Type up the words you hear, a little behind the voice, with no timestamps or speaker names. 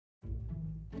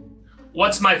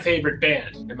What's my favorite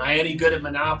band? Am I any good at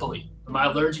Monopoly? Am I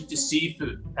allergic to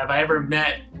seafood? Have I ever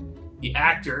met the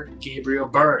actor Gabriel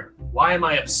Byrne? Why am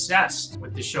I obsessed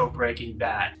with the show Breaking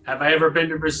Bad? Have I ever been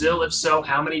to Brazil? If so,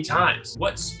 how many times?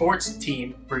 What sports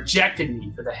team rejected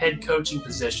me for the head coaching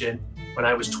position when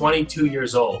I was 22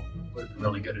 years old? Would have been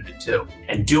really good at it too.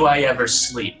 And do I ever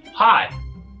sleep? Hi,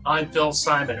 I'm Phil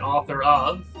Simon, author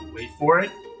of, wait for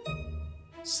it,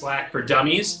 Slack for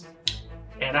Dummies.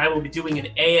 And I will be doing an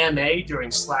AMA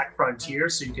during Slack Frontier,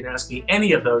 so you can ask me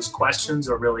any of those questions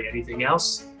or really anything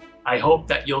else. I hope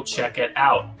that you'll check it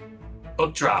out.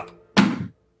 Book drop.